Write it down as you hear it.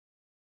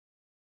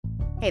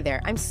Hey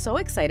there, I'm so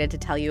excited to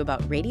tell you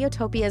about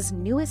Radiotopia's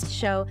newest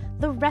show,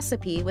 The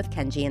Recipe with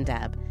Kenji and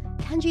Deb.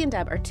 Kenji and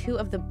Deb are two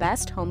of the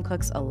best home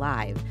cooks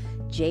alive.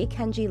 J.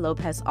 Kenji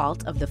Lopez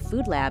Alt of the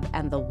Food Lab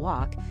and The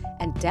Walk,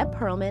 and Deb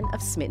Perlman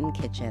of Smitten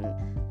Kitchen.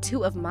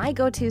 Two of my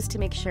go-tos to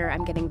make sure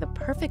I'm getting the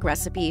perfect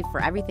recipe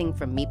for everything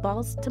from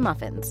meatballs to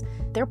muffins.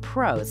 They're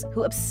pros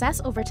who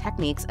obsess over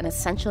techniques and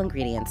essential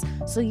ingredients,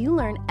 so you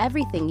learn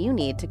everything you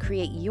need to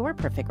create your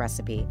perfect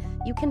recipe.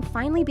 You can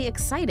finally be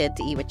excited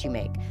to eat what you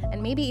make,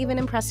 and maybe even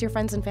impress your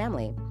friends and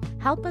family.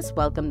 Help us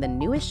welcome the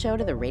newest show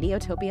to the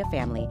Radiotopia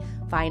family.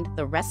 Find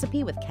The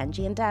Recipe with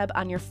Kenji and Deb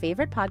on your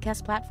favorite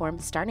podcast platform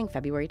starting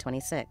February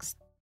 26th.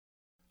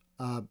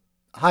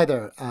 Hi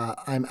there,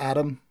 I'm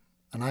Adam,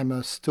 and I'm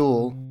a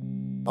stool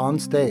on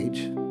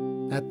stage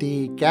at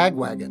the Gag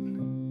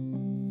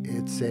Wagon.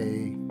 It's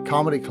a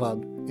comedy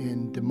club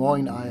in Des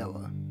Moines,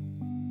 Iowa.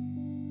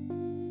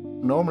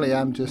 Normally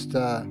I'm just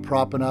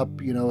propping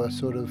up, a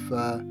sort of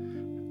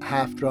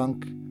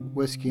half-drunk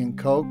whiskey and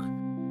Coke,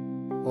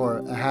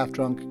 or a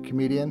half-drunk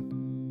comedian.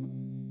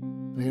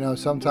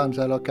 Sometimes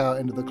I look out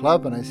into the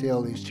club and I see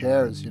all these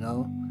chairs,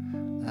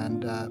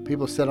 and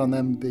people sit on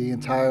them the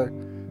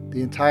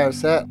entire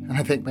set, and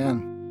I think,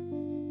 man,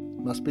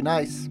 must be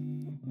nice.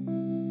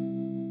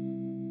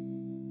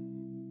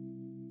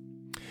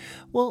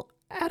 Well,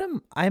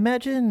 Adam, I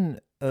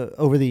imagine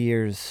over the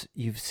years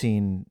you've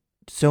seen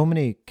so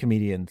many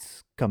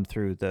comedians come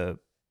through the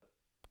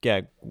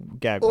gag.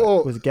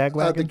 Was it Gag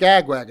Wagon? The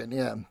Gag Wagon,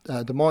 yeah.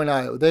 Des Moines,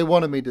 Iowa. They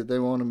wanted me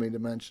to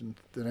mention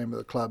the name of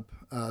the club,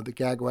 the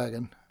Gag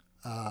Wagon.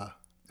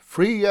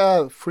 Free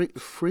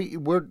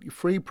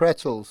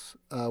pretzels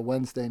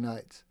Wednesday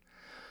nights.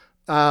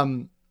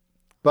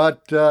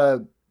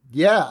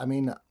 Yeah, I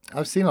mean,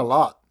 I've seen a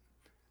lot.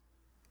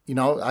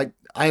 I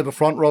have a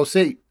front row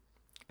seat.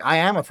 I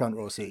am a front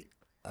row seat.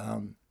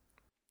 So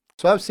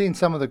I've seen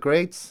some of the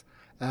greats,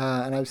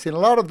 and I've seen a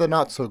lot of the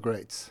not so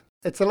greats.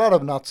 It's a lot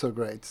of not so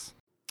greats.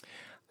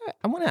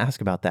 I want to ask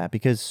about that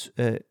because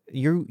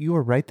you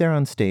were right there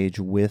on stage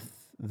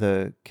with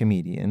the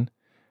comedian.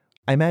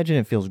 I imagine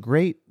it feels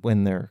great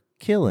when they're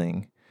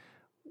killing.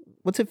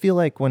 What's it feel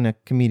like when a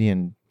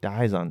comedian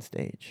dies on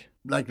stage?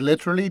 Like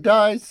literally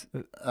dies?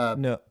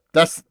 No.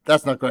 That's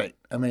not great.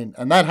 I mean,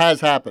 and that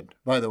has happened,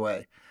 by the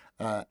way,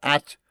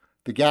 at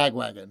the Gag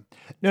Wagon.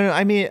 No,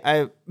 I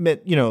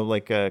meant,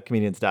 like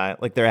comedians die,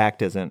 like their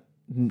act isn't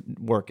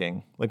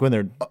working, like when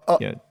they're.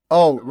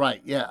 Oh,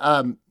 right,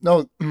 yeah.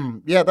 No,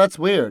 yeah, that's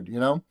weird,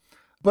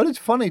 But it's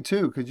funny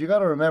too, because you got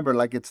to remember,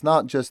 like, it's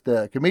not just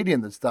the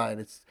comedian that's dying;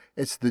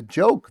 it's the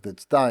joke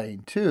that's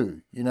dying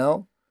too,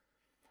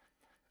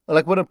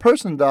 Like when a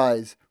person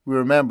dies, we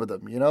remember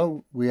them,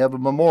 We have a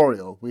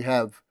memorial, we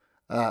have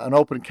an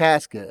open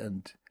casket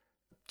and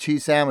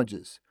cheese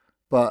sandwiches.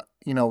 But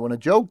when a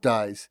joke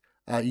dies,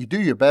 you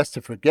do your best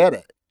to forget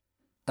it,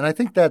 and I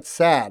think that's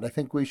sad. I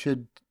think we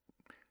should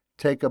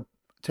take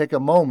a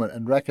moment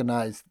and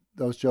recognize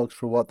those jokes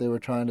for what they were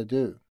trying to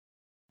do.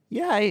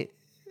 Yeah,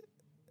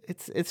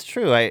 it's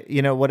true.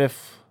 What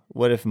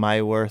if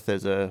my worth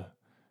as a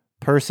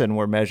person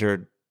were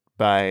measured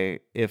by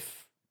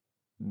if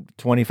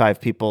 25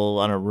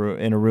 people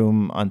in a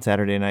room on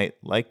Saturday night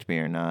liked me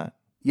or not?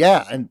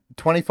 Yeah, and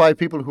 25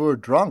 people who are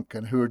drunk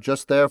and who are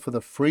just there for the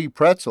free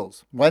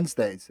pretzels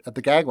Wednesdays at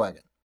the Gag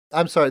Wagon.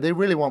 I'm sorry, they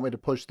really want me to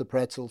push the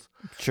pretzels.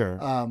 Sure.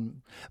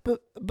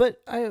 But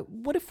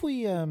what if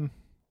we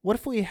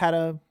had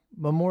a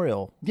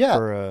memorial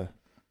for a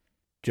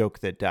joke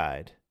that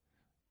died?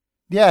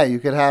 Yeah, you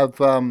could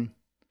have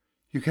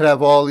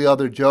all the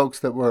other jokes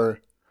that were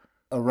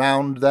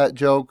around that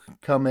joke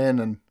come in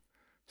and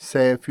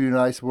say a few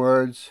nice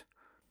words.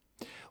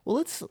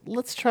 Well,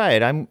 let's try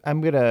it. I'm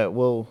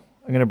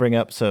gonna bring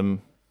up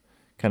some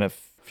kind of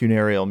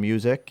funereal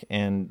music,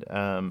 and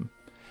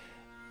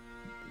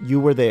you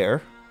were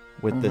there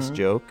with this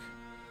joke.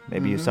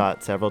 Maybe you saw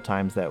it several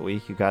times that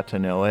week. You got to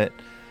know it.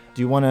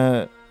 Do you want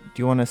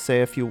to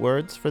say a few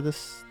words for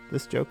this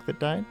joke that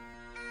died?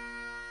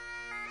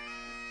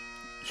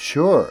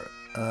 Sure.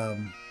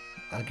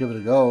 I'll give it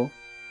a go.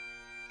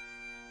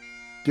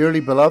 Dearly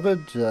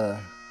beloved,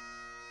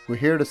 we're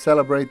here to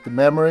celebrate the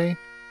memory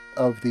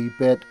of the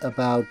bit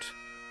about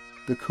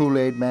the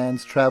Kool-Aid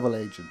Man's travel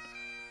agent.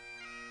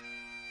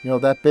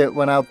 That bit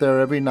went out there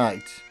every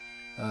night.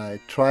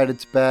 It tried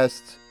its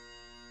best.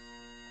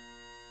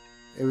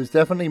 It was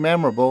definitely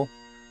memorable.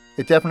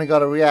 It definitely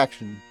got a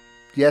reaction.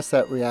 Yes,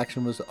 that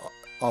reaction was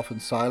often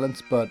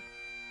silence, but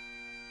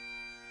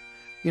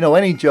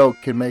any joke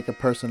can make a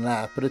person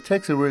laugh, but it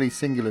takes a really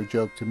singular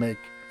joke to make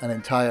an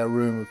entire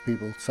room of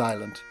people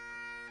silent.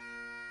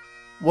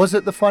 Was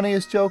it the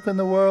funniest joke in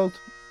the world?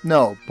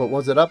 No. But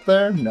was it up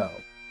there? No.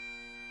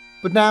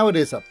 But now it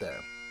is up there,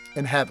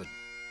 in heaven,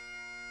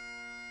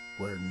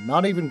 where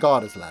not even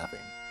God is laughing.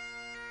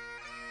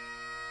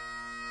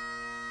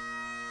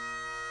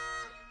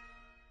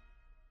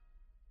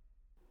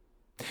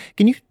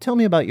 Can you tell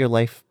me about your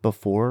life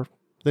before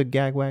the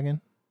Gag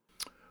Wagon?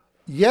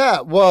 Yeah,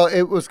 well,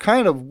 it was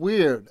kind of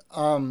weird.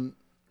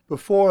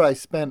 Before I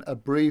spent a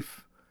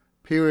brief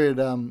period,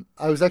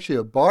 I was actually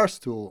a bar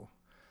stool.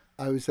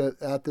 I was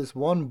at this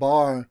one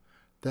bar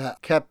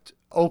that kept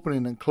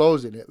opening and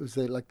closing. It was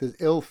like this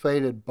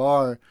ill-fated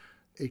bar.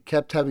 It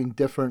kept having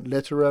different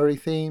literary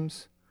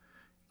themes.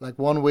 Like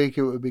one week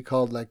it would be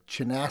called like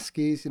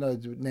Chinaskis,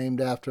 it's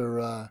named after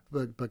a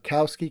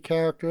Bukowski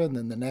character. And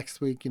then the next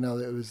week,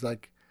 it was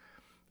like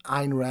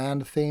Ayn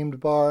Rand themed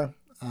bar.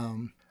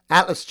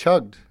 Atlas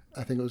Chugged,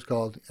 I think it was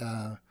called.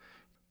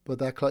 But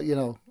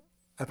that,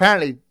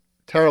 apparently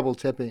terrible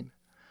tipping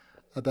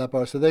at that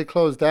bar. So they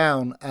closed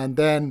down. And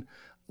then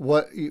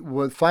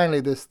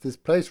finally this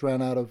place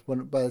ran out of,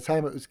 by the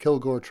time it was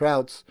Kilgore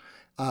Trouts,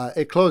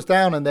 it closed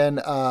down, and then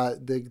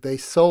they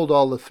sold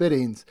all the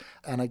fittings,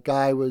 and a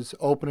guy was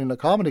opening a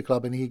comedy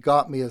club, and he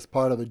got me as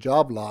part of a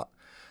job lot.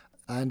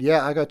 And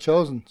yeah, I got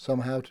chosen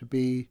somehow to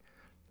be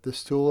the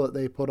stool that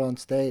they put on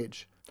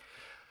stage.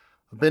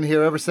 I've been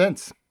here ever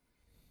since.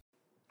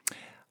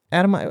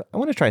 Adam, I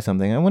want to try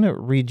something. I want to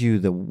read you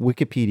the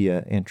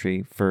Wikipedia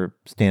entry for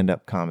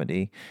stand-up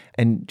comedy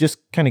and just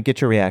kind of get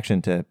your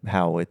reaction to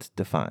how it's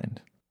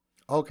defined.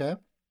 Okay.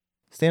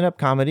 Stand-up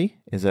comedy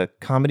is a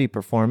comedy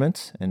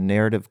performance and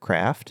narrative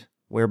craft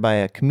whereby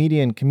a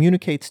comedian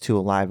communicates to a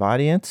live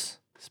audience,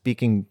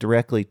 speaking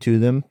directly to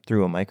them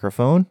through a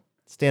microphone.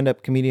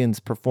 Stand-up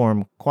comedians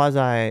perform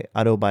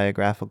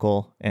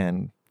quasi-autobiographical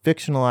and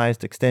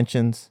fictionalized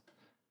extensions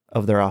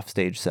of their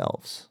offstage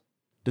selves.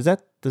 Does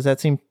that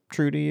seem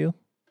true to you?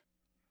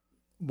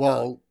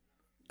 Well,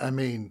 I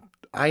mean,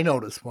 I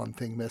noticed one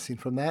thing missing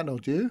from that,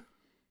 don't you?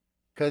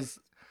 Because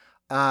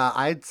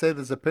I'd say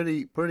there's a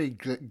pretty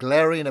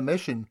glaring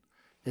omission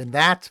in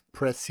that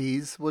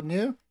précise, wouldn't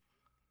you?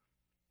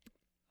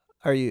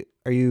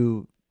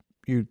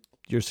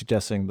 You're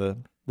suggesting the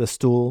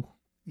stool?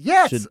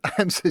 Yes,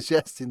 I'm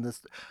suggesting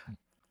this.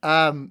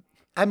 I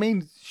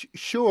mean,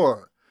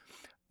 sure,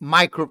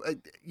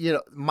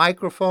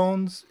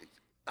 microphones.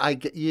 I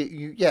get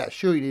you. Yeah,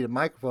 sure, you need a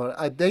microphone.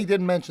 They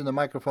didn't mention the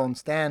microphone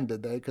stand,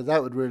 did they? Because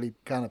that would really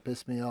kind of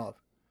piss me off.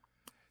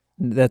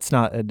 That's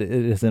not. It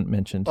isn't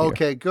mentioned here.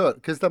 Okay, good.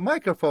 Because the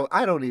microphone,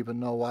 I don't even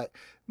know why.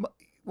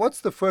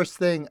 What's the first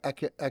thing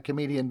a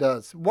comedian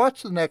does?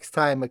 Watch the next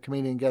time a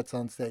comedian gets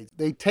on stage.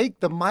 They take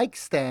the mic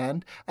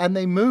stand and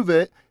they move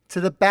it to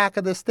the back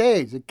of the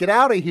stage. Get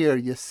out of here,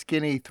 you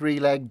skinny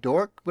three-legged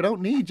dork. We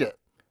don't need you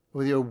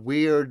with your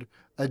weird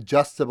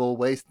adjustable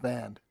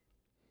waistband.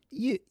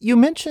 You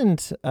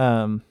mentioned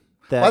that.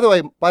 By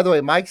the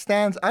way, mic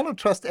stands. I don't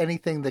trust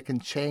anything that can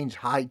change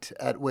height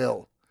at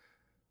will.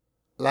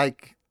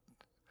 Like,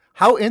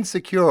 how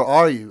insecure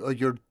are you?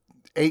 You're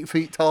 8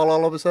 feet tall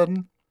all of a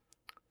sudden?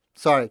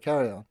 Sorry,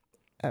 carry on.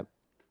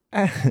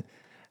 I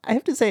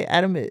have to say,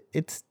 Adam,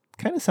 it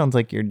kind of sounds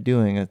like you're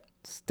doing a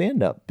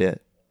stand-up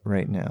bit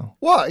right now.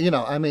 Well,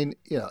 I mean,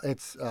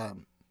 it's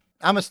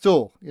I'm a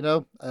stool.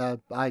 I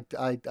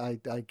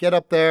get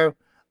up there,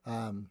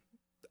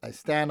 I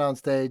stand on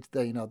stage.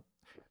 That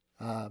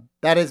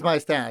is my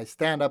stand. I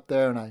stand up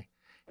there, and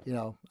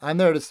I'm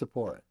there to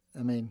support it.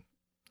 I mean,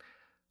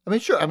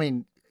 sure. I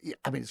mean,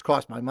 it's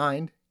crossed my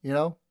mind.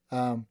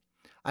 I'm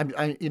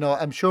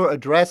sure a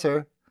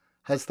dresser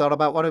has thought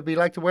about what it'd be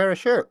like to wear a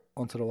shirt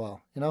once in a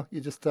while.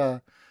 You just,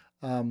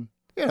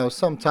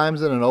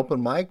 sometimes in an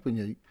open mic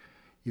when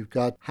you've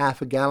got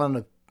half a gallon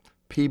of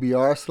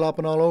PBR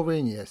slopping all over you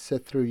and you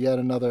sit through yet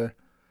another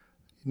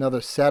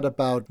set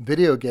about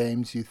video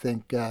games, you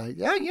think,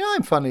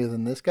 I'm funnier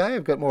than this guy.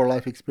 I've got more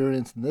life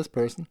experience than this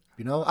person.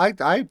 I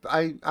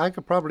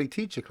could probably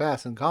teach a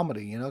class in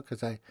comedy,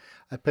 because I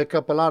pick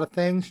up a lot of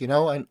things,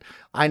 and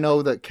I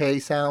know that K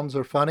sounds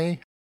are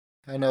funny.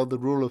 I know the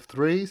rule of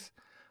threes.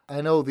 I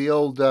know the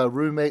old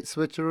roommate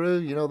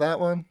switcheroo. You know that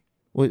one?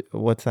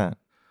 What's that?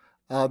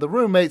 The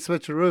roommate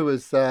switcheroo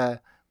is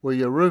where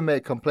your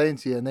roommate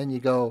complains to you, and then you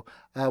go,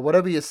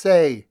 whatever you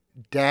say,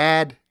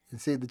 Dad.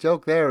 And see, the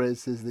joke there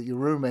is that your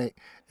roommate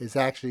is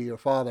actually your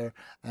father,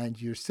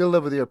 and you still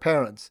live with your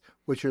parents,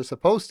 which you're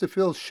supposed to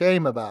feel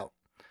shame about.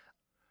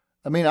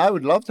 I mean, I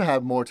would love to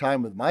have more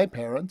time with my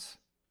parents.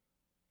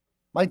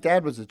 My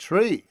dad was a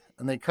tree,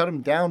 and they cut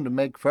him down to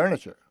make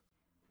furniture.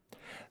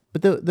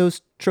 But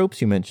those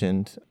tropes you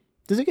mentioned,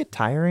 does it get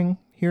tiring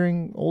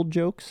hearing old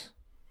jokes?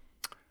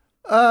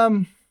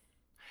 Kind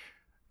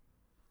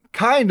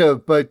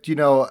of, but,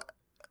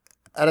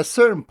 at a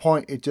certain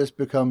point, it just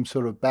becomes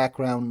sort of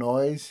background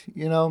noise,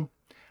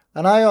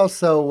 And I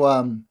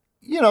also,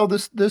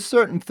 there's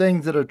certain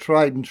things that are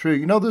tried and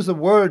true. There's a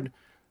word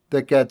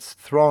that gets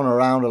thrown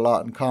around a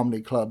lot in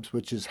comedy clubs,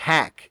 which is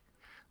hack,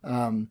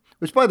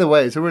 which, by the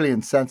way, is a really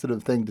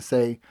insensitive thing to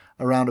say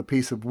around a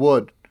piece of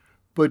wood.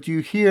 But you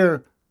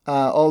hear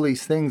all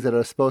these things that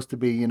are supposed to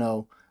be,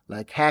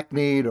 like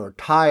hackneyed or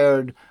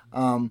tired.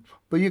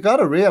 But you got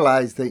to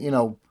realize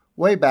that,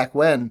 way back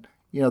when,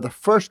 the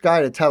first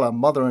guy to tell a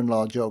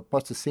mother-in-law joke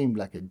must have seemed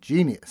like a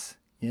genius,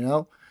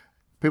 People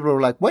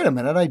were like, wait a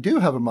minute, I do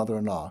have a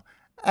mother-in-law.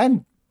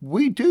 And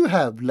we do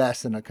have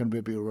less than a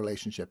convivial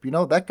relationship.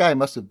 That guy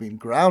must have been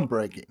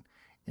groundbreaking,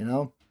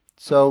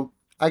 So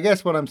I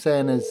guess what I'm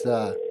saying is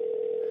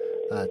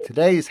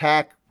today's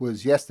hack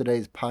was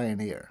yesterday's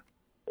pioneer.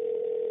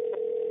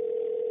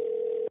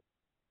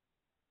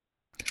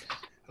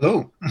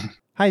 Hello,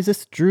 Hi, is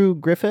this Drew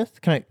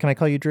Griffith? Can I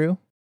call you Drew?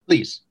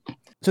 please.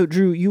 So,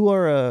 Drew, you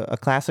are a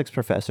classics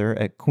professor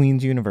at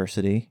Queen's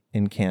University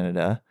in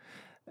Canada.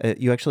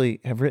 You actually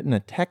have written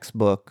a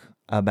textbook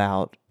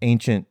about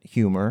ancient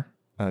humor,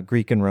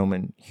 Greek and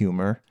Roman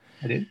humor.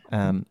 I did.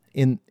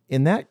 In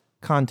that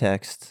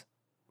context,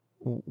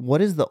 what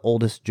is the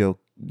oldest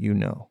joke you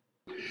know?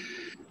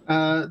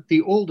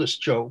 The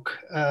oldest joke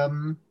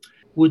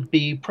would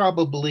be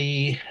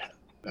probably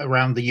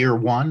around the year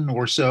 1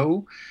 or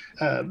so.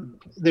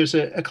 There's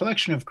a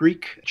collection of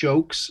Greek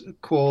jokes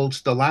called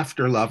The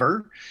Laughter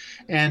Lover,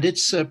 and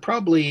it's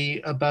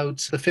probably about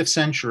the 5th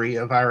century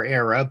of our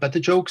era, but the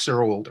jokes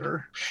are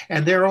older,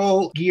 and they're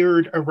all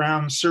geared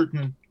around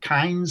certain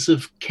kinds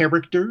of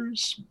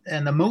characters.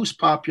 And the most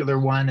popular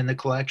one in the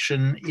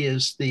collection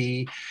is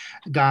the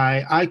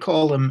guy, I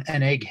call him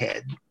an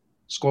egghead,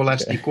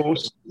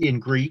 Scholastikos in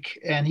Greek,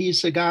 and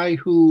he's a guy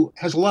who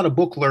has a lot of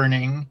book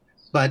learning,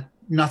 but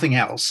nothing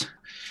else.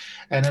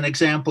 And an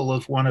example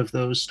of one of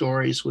those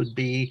stories would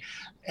be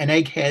an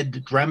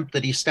egghead dreamt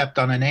that he stepped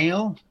on a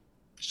nail.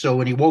 So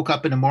when he woke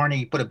up in the morning,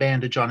 he put a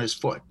bandage on his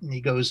foot, and he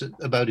goes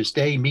about his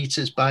day, meets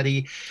his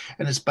buddy,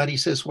 and his buddy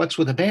says, "What's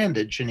with a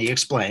bandage?" And he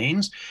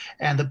explains,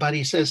 and the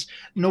buddy says,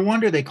 "No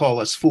wonder they call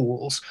us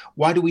fools.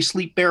 Why do we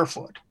sleep That's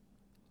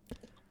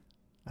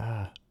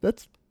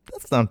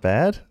not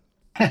bad.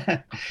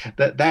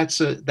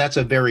 That's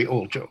a very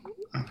old joke.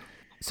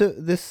 So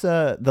this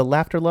the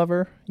Laughter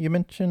Lover you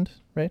mentioned,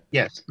 right?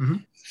 Yes.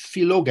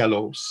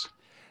 Philogalos.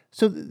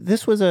 So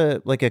this was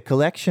a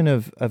collection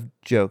of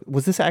jokes.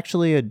 Was this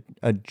actually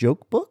a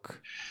joke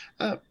book?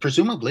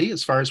 Presumably,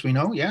 as far as we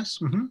know, yes.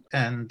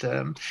 And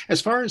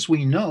as far as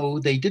we know,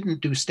 they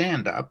didn't do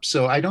stand-up.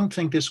 So I don't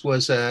think this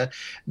was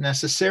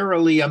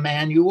necessarily a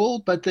manual,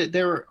 but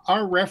there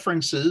are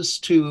references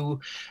to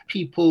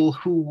people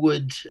who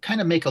would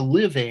kind of make a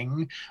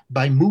living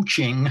by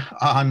mooching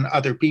on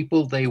other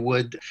people. They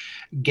would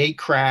gate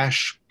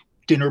crash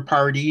dinner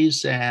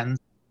parties and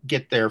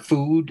get their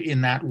food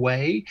in that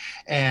way.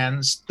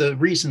 And the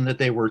reason that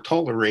they were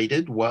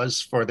tolerated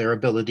was for their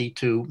ability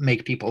to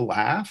make people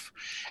laugh.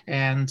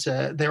 And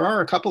there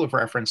are a couple of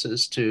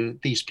references to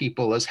these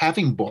people as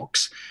having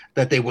books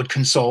that they would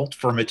consult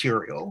for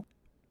material.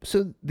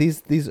 So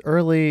these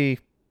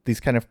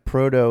kind of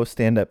proto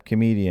stand-up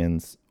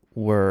comedians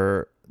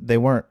they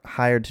weren't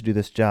hired to do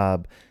this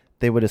job.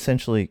 They would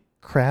essentially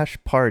crash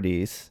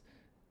parties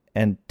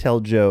and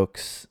tell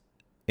jokes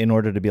in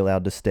order to be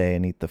allowed to stay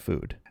and eat the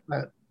food.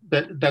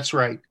 That's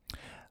right.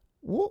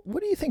 What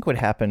do you think would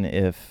happen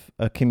if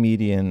a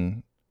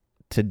comedian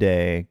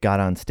today got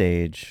on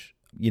stage,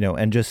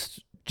 and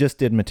just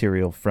did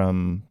material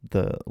from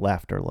the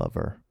Laughter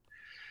Lover?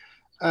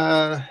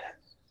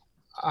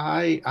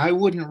 I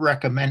wouldn't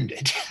recommend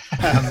it.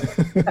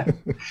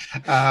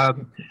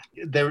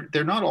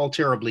 They're not all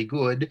terribly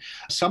good.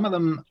 Some of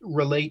them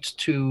relate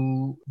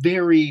to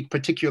very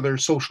particular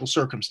social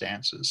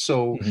circumstances.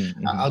 So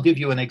I'll give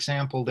you an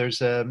example. There's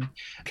a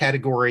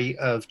category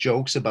of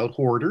jokes about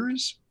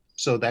hoarders.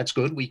 So that's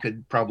good. We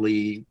could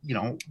probably,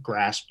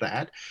 grasp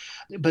that.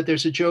 But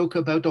there's a joke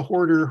about a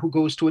hoarder who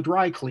goes to a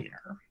dry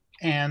cleaner.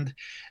 And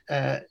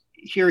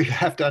here you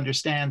have to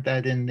understand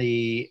that in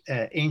the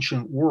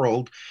ancient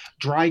world,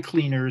 dry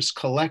cleaners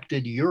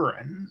collected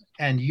urine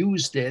and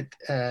used it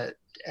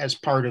as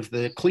part of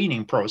the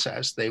cleaning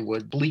process. They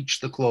would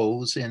bleach the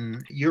clothes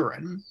in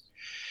urine.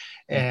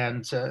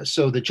 And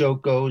so the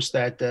joke goes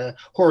that the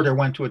hoarder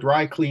went to a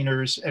dry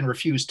cleaner's and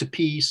refused to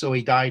pee, so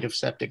he died of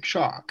septic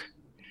shock.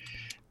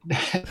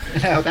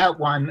 Now that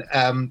one,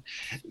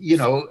 you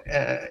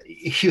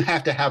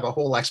have to have a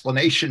whole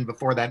explanation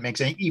before that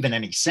makes even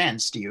any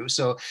sense to you.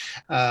 So,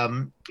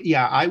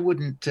 I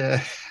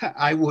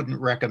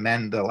wouldn't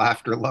recommend The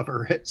Laughter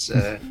Lover. It's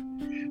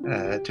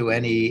to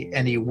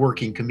any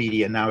working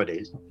comedian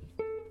nowadays.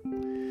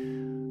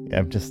 Yeah,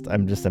 I'm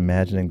just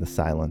imagining the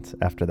silence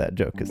after that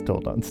joke is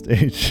told on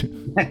stage.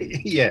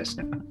 Yes.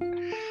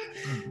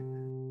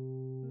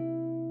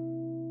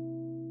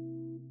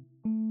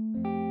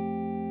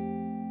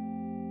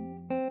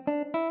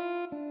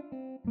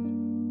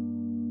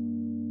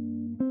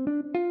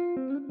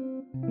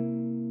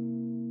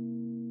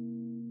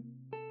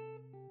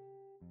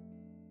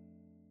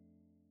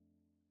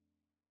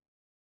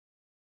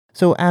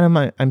 So, Adam,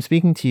 I'm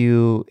speaking to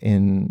you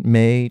in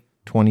May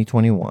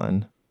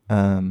 2021.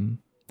 The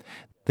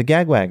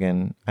Gag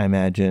Wagon, I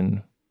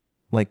imagine,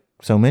 like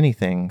so many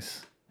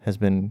things, has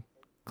been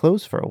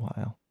closed for a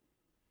while.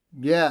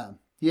 Yeah.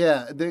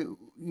 They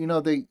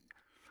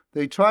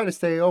try to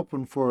stay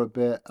open for a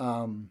bit.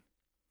 But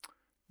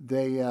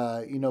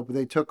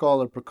they took all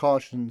the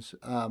precautions.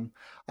 I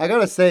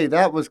gotta say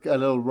that was a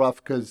little rough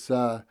because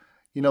they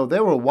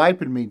were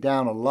wiping me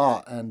down a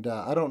lot, and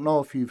I don't know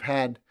if you've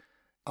had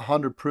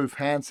 100 proof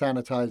hand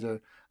sanitizer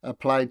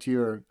applied to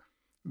your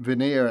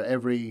veneer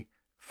every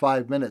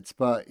 5 minutes,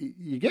 but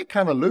you get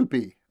kind of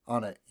loopy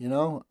on it,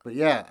 But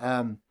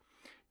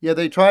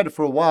they tried it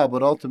for a while,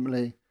 but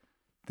ultimately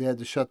they had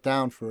to shut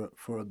down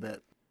for a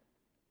bit.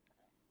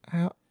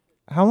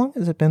 How long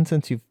has it been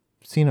since you've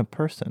seen a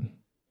person?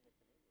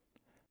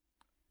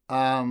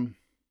 Um,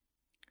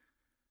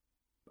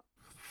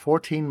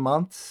 14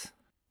 months,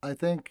 I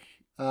think.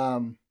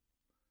 Do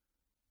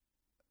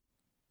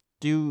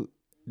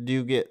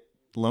you get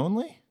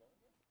lonely?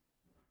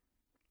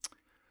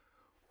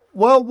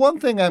 Well, one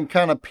thing I'm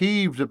kind of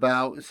peeved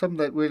about, something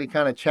that really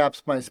kind of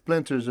chaps my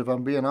splinters, if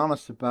I'm being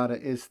honest about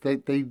it, is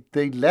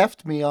they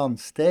left me on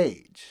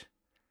stage,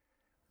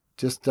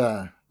 just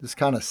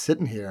kind of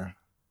sitting here,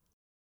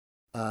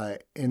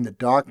 in the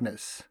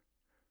darkness,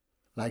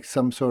 like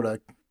some sort of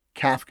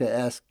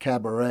Kafka-esque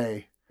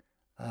cabaret,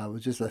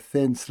 with just a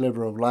thin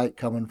sliver of light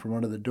coming from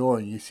under the door,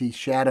 and you see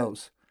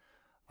shadows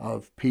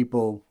of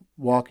people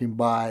walking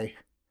by,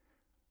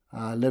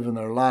 living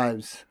their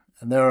lives,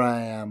 and there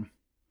I am,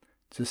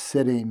 just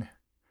sitting,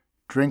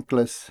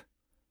 drinkless,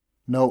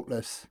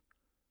 noteless.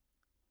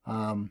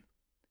 I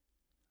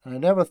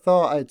never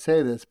thought I'd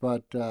say this,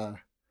 but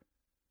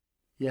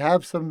you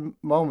have some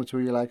moments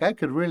where you're like, I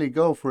could really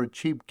go for a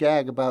cheap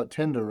gag about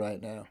Tinder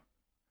right now.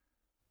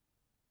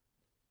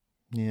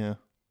 Yeah.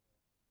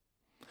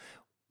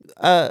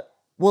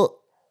 Well,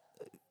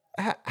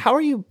 how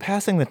are you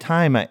passing the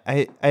time?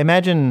 I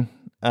imagine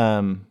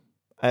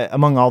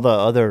among all the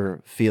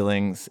other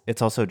feelings,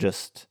 it's also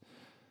just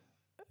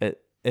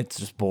it's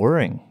just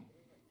boring.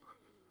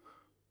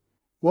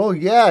 Well,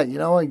 yeah,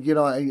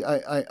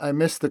 I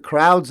miss the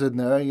crowds in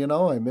there.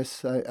 I miss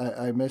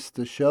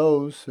the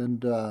shows,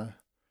 and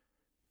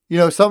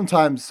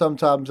sometimes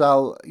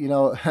I'll,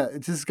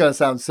 this is gonna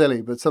sound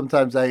silly, but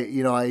sometimes I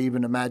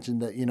even imagine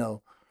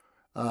that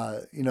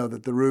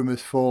that the room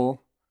is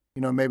full.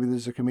 Maybe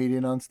there's a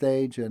comedian on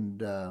stage,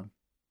 and I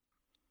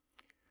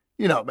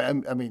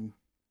mean,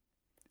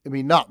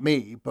 not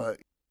me, but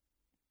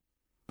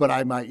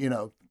I might,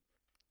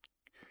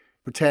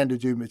 pretend to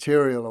do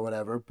material or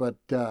whatever. But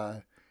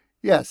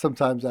yeah,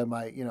 sometimes I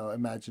might,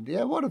 imagine,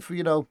 yeah, what if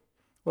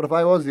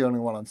I was the only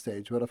one on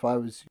stage? What if I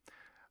was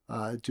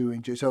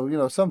doing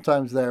so?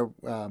 Sometimes there,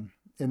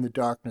 in the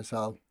darkness,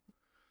 I'll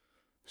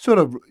sort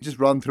of just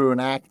run through an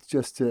act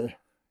just to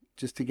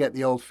get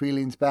the old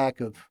feelings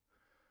back of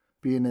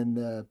being in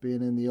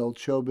the old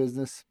show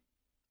business.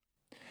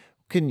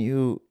 Can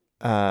you?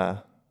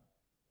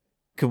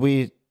 Could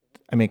we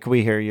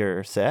hear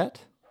your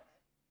set?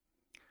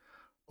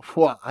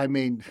 Well, I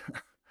mean,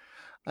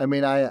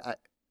 I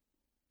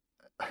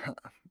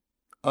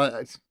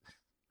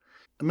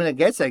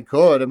guess I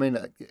could.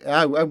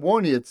 I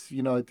warn you,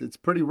 it's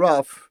pretty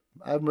rough.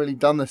 I haven't really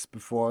done this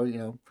before,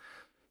 so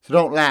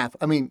don't laugh.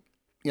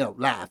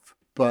 Laugh,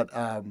 but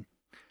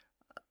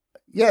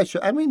yeah,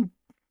 sure.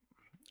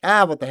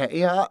 What the heck?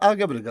 Yeah, I'll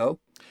give it a go.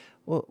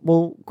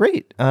 Well,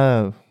 great.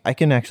 I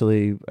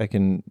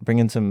can bring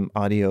in some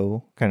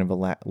audio, kind of a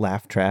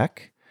laugh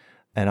track.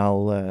 And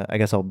I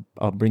guess I'll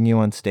bring you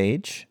on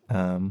stage.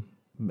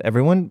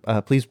 Everyone,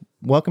 please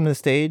welcome to the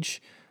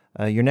stage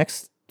your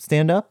next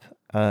stand-up,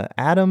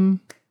 Adam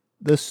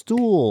the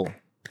Stool.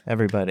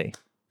 Everybody.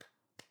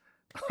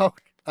 Oh,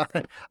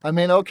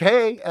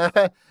 okay.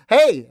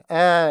 Hey,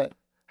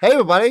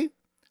 everybody.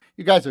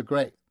 You guys are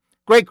great.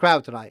 Great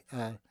crowd tonight.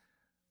 A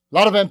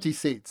lot of empty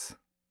seats.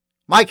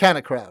 My kind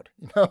of crowd,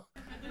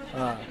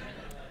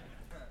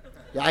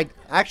 Yeah,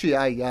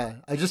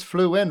 I just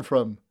flew in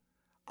from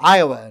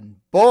Iowa, and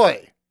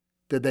boy,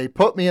 did they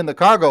put me in the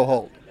cargo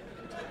hold.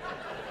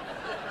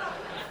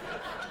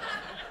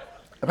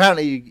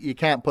 Apparently, you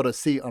can't put a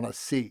seat on a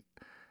seat.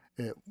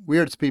 It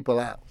weirds people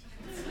out.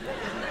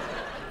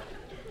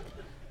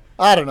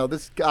 I don't know.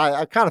 This guy,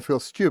 I kind of feel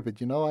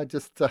stupid, I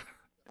just,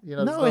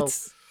 No,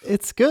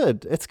 it's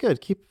good. It's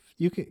good.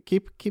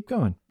 Keep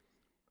going.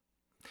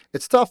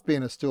 It's tough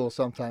being a stool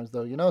sometimes,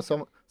 though.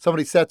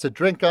 Somebody sets a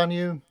drink on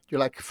you. You're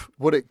like,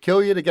 would it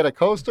kill you to get a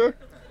coaster?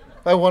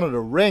 If I wanted a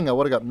ring, I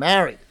would have got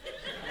married.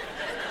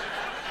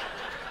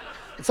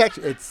 It's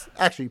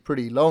actually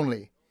pretty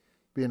lonely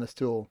being a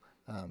stool.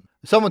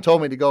 Someone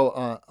told me to go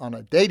on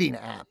a dating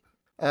app.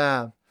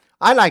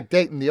 I like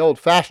dating the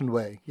old-fashioned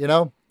way,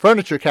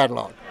 furniture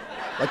catalog,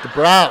 like the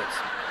browse.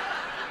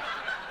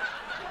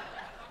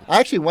 I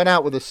actually went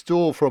out with a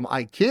stool from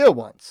IKEA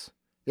once.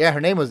 Yeah,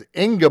 her name was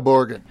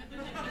Ingeborgen,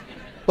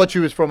 but she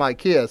was from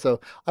IKEA, so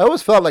I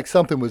always felt like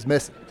something was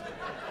missing.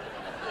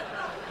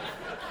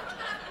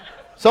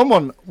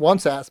 Someone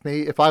once asked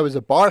me if I was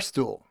a bar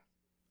stool.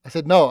 I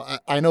said, no,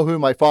 I know who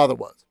my father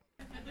was.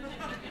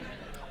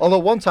 Although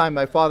one time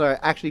my father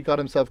actually got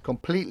himself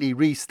completely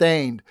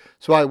re-stained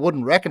so I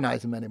wouldn't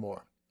recognize him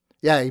anymore.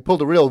 Yeah, he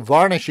pulled a real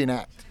varnishing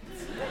act.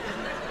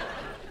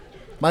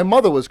 My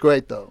mother was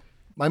great, though.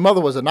 My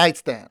mother was a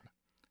nightstand.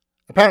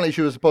 Apparently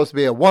she was supposed to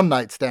be a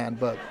one-night stand,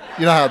 but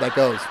you know how that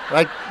goes,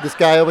 right? This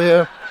guy over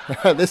here,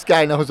 this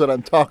guy knows what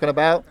I'm talking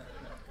about.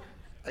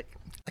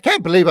 I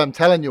can't believe I'm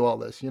telling you all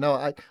this.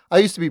 I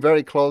used to be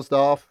very closed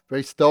off,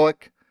 very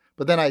stoic,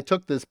 but then I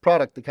took this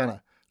product that kind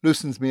of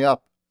loosens me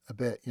up a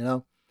bit,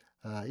 You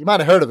might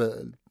have heard of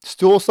it,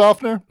 stool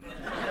softener.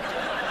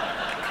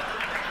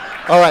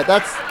 All right,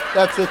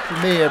 that's it for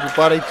me,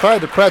 everybody. Try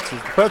the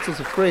pretzels. The pretzels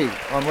are free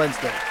on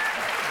Wednesday.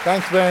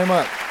 Thanks very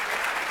much.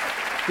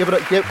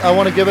 I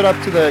want to give it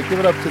up to the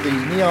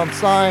neon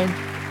sign.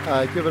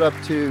 Give it up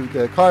to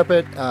the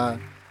carpet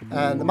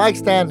and the mic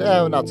stand.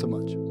 Not so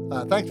much.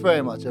 Thanks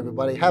very much,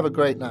 everybody. Have a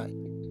great night.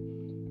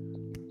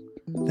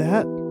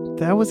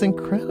 That was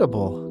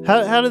incredible.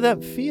 How did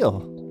that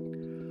feel?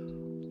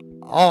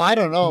 Oh, I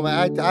don't know, man.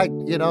 I got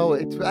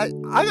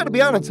to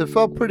be honest. It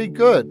felt pretty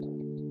good.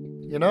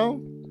 You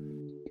know.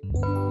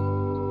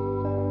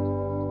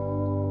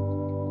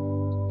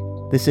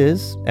 This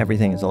is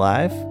Everything is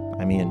Alive.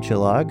 I'm Ian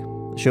Chillog.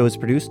 The show is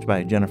produced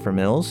by Jennifer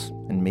Mills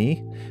and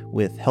me,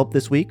 with help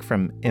this week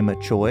from Emma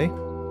Choi.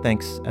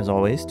 Thanks, as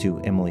always, to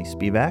Emily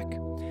Spivak.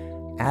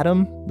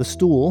 Adam the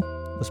Stool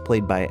was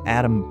played by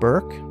Adam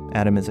Burke.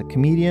 Adam is a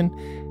comedian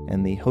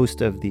and the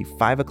host of the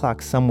 5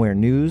 o'clock Somewhere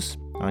News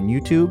on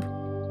YouTube.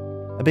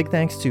 A big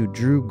thanks to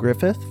Drew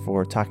Griffith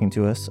for talking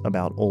to us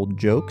about old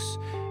jokes.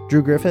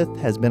 Drew Griffith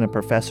has been a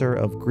professor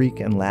of Greek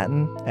and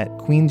Latin at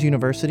Queen's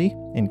University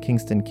in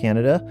Kingston,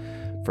 Canada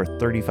for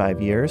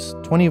 35 years,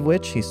 20 of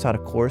which he's taught a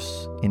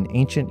course in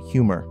ancient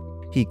humor.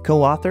 He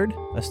co-authored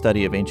a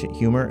study of ancient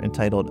humor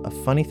entitled A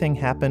Funny Thing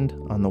Happened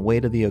on the Way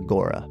to the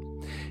Agora.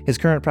 His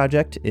current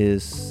project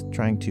is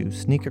trying to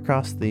sneak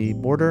across the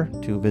border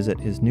to visit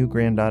his new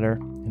granddaughter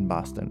in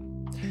Boston.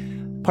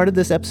 Part of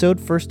this episode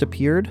first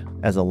appeared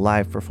as a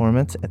live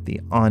performance at the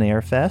On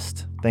Air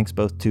Fest. Thanks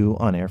both to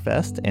On Air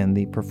Fest and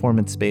the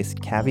performance space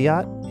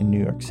Caveat in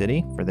New York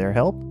City for their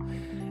help.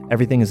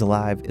 Everything is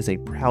Alive is a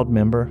proud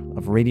member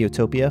of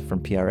Radiotopia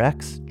from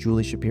PRX,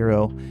 Julie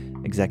Shapiro,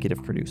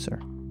 executive producer.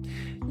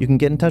 You can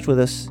get in touch with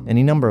us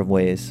any number of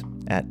ways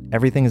at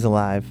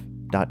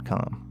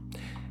everythingisalive.com.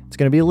 It's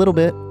going to be a little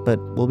bit, but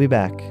we'll be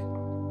back.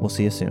 We'll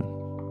see you soon.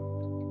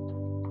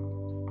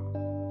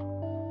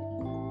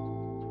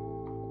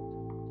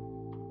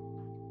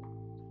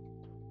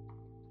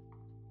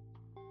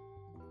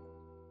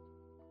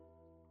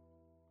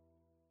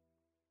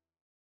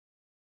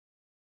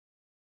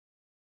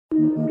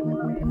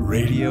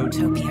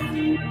 Radiotopia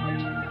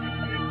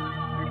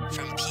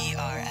from